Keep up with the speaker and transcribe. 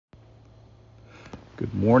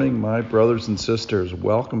Good morning, my brothers and sisters.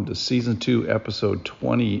 Welcome to Season 2, Episode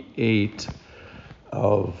 28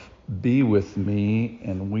 of Be With Me,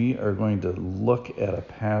 and we are going to look at a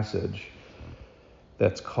passage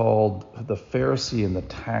that's called The Pharisee and the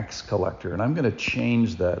Tax Collector. And I'm going to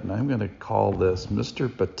change that, and I'm going to call this Mr.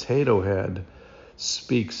 Potato Head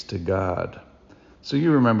Speaks to God. So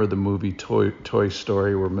you remember the movie Toy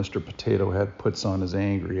Story where Mr. Potato Head puts on his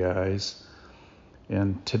angry eyes.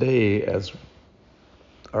 And today, as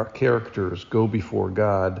our characters go before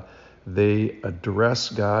God, they address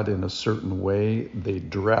God in a certain way. They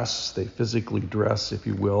physically dress, if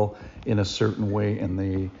you will, in a certain way, and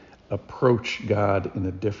they approach God in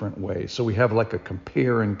a different way. So we have like a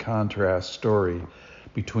compare and contrast story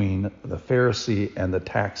between the Pharisee and the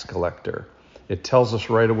tax collector. It tells us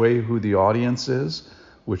right away who the audience is,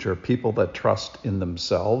 which are people that trust in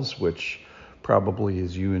themselves, which probably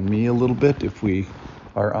is you and me a little bit if we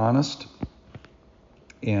are honest.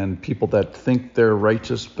 And people that think they're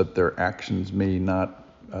righteous, but their actions may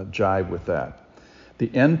not jive with that.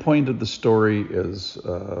 The end point of the story is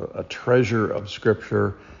a treasure of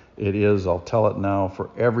Scripture. It is, I'll tell it now,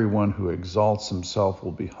 for everyone who exalts himself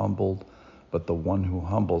will be humbled, but the one who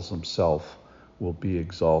humbles himself will be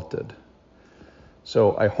exalted.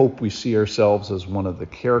 So I hope we see ourselves as one of the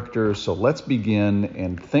characters. So let's begin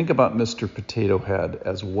and think about Mr. Potato Head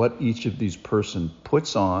as what each of these person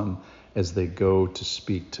puts on as they go to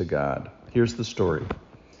speak to God. Here's the story.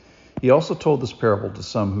 He also told this parable to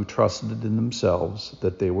some who trusted in themselves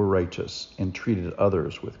that they were righteous and treated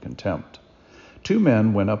others with contempt. Two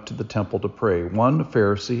men went up to the temple to pray, one a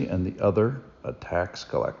Pharisee and the other a tax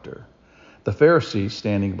collector. The Pharisee,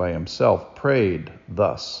 standing by himself, prayed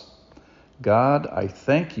thus: God, I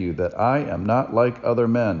thank you that I am not like other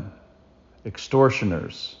men,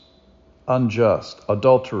 extortioners, unjust,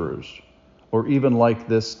 adulterers, or even like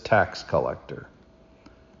this tax collector.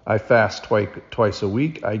 I fast twice a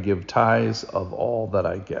week. I give tithes of all that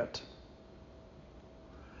I get.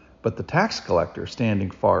 But the tax collector,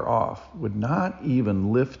 standing far off, would not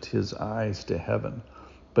even lift his eyes to heaven,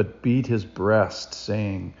 but beat his breast,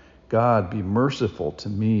 saying, God, be merciful to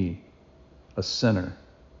me, a sinner.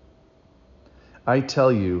 I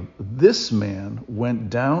tell you, this man went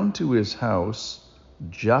down to his house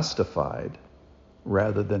justified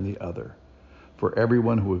rather than the other. For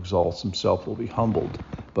everyone who exalts himself will be humbled,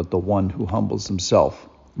 but the one who humbles himself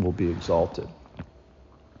will be exalted.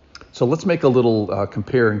 So let's make a little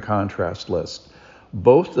compare and contrast list.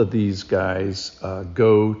 Both of these guys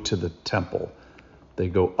go to the temple. They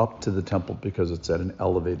go up to the temple because it's at an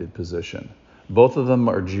elevated position. Both of them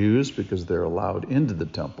are Jews because they're allowed into the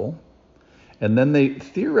temple. And then they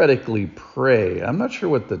theoretically pray. I'm not sure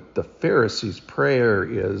what the Pharisee's prayer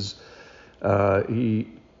is.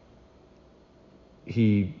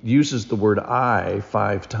 He uses the word I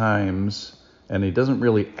 5 times, and he doesn't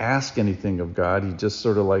really ask anything of God. He just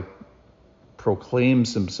sort of like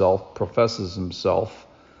proclaims himself, professes himself.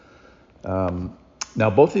 Now,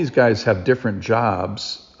 both these guys have different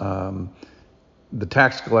jobs. The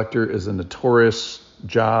tax collector is a notorious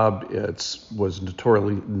job. It was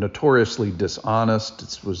notoriously dishonest.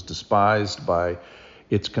 It was despised by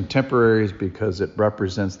its contemporaries because it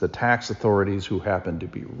represents the tax authorities who happen to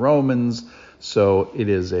be Romans. So it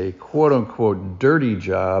is a quote-unquote dirty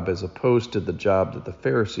job as opposed to the job that the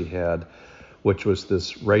Pharisee had, which was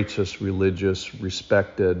this righteous, religious,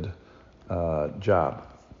 respected job.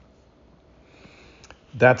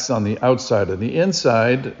 That's on the outside. On the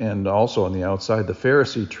inside, and also on the outside, the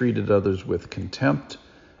Pharisee treated others with contempt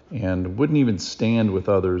and wouldn't even stand with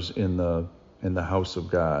others in the house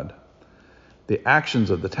of God. The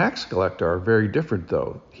actions of the tax collector are very different,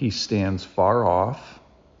 though. He stands far off,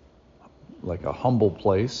 like a humble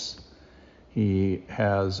place. He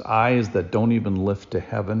has eyes that don't even lift to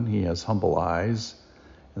heaven. He has humble eyes.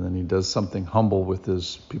 And then he does something humble with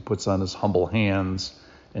he puts on his humble hands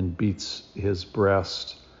and beats his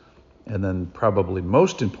breast. And then probably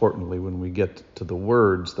most importantly, when we get to the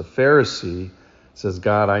words, the Pharisee says,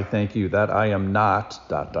 God, I thank you that I am not ...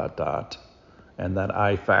 and that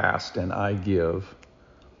I fast and I give.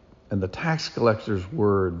 And the tax collector's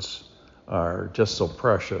words are just so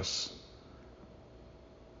precious.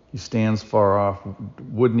 He stands far off,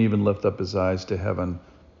 wouldn't even lift up his eyes to heaven,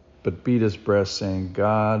 but beat his breast, saying,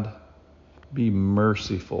 God, be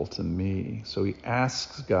merciful to me. So he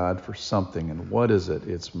asks God for something, and what is it?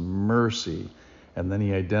 It's mercy. And then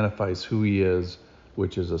he identifies who he is,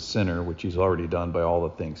 which is a sinner, which he's already done by all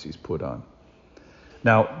the things he's put on.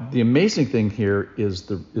 Now, the amazing thing here is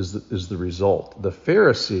the result. The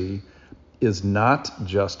Pharisee is not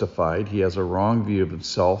justified. He has a wrong view of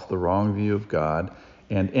himself, the wrong view of God,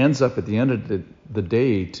 and ends up at the end of the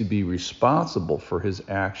day to be responsible for his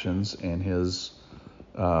actions and his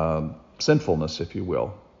sinfulness, if you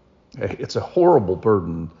will. It's a horrible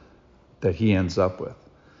burden that he ends up with.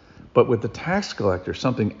 But with the tax collector,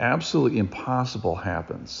 something absolutely impossible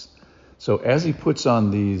happens. So as he puts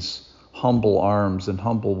on these humble arms and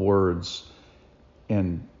humble words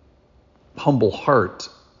and humble heart,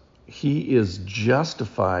 he is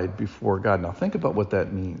justified before God. Now think about what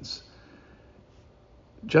that means.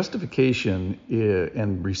 Justification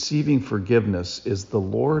and receiving forgiveness is the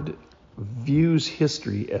Lord views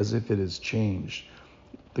history as if it has changed.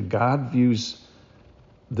 The God views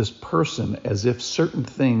this person as if certain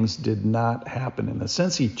things did not happen. In a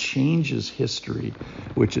sense, he changes history,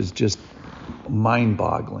 which is just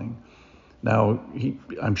mind-boggling. Now,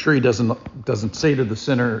 I'm sure he doesn't say to the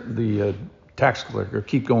sinner, the tax collector,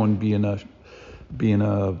 keep going being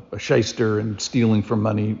a shyster and stealing from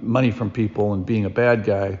money from people and being a bad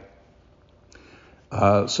guy.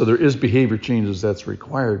 So there is behavior changes that's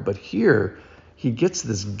required. But here, he gets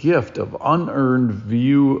this gift of unearned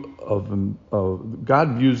view of him.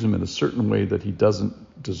 God views him in a certain way that he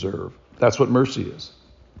doesn't deserve. That's what mercy is.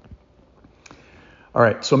 All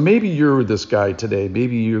right, so maybe you're this guy today.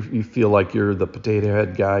 Maybe you feel like you're the potato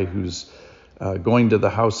head guy who's going to the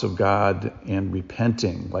house of God and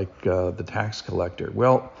repenting like the tax collector.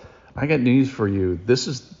 Well, I got news for you. This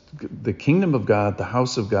is the kingdom of God, the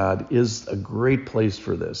house of God is a great place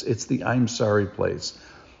for this. It's the I'm sorry place.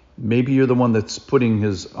 Maybe you're the one that's putting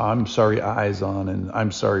his I'm sorry eyes on and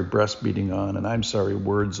I'm sorry breastfeeding on and I'm sorry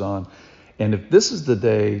words on. And if this is the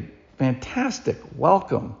day, fantastic,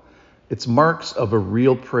 welcome. Its marks of a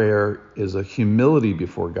real prayer is a humility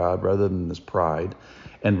before God rather than this pride,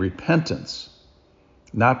 and repentance,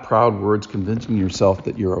 not proud words convincing yourself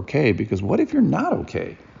that you're okay, because what if you're not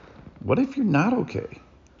okay? What if you're not okay?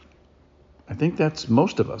 I think that's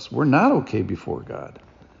most of us. We're not okay before God.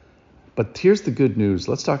 But here's the good news.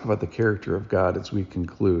 Let's talk about the character of God as we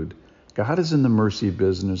conclude. God is in the mercy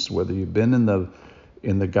business, whether you've been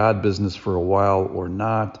in the God business for a while or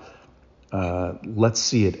not. Let's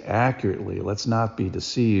see it accurately. Let's not be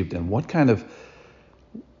deceived. And what kind of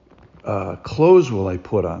clothes will I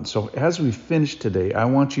put on? So as we finish today, I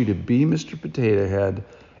want you to be Mr. Potato Head.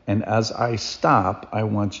 And as I stop, I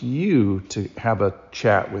want you to have a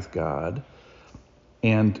chat with God.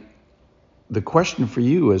 And the question for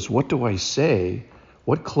you is, what do I say?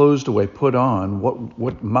 What clothes do I put on?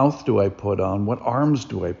 What mouth do I put on? What arms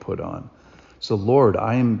do I put on? So Lord,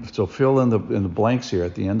 so fill in the blanks here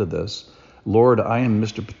at the end of this. Lord, I am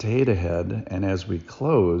Mr. Potato Head, and as we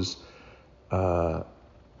close,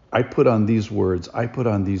 I put on these words, I put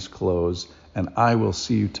on these clothes, and I will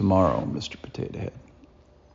see you tomorrow, Mr. Potato Head.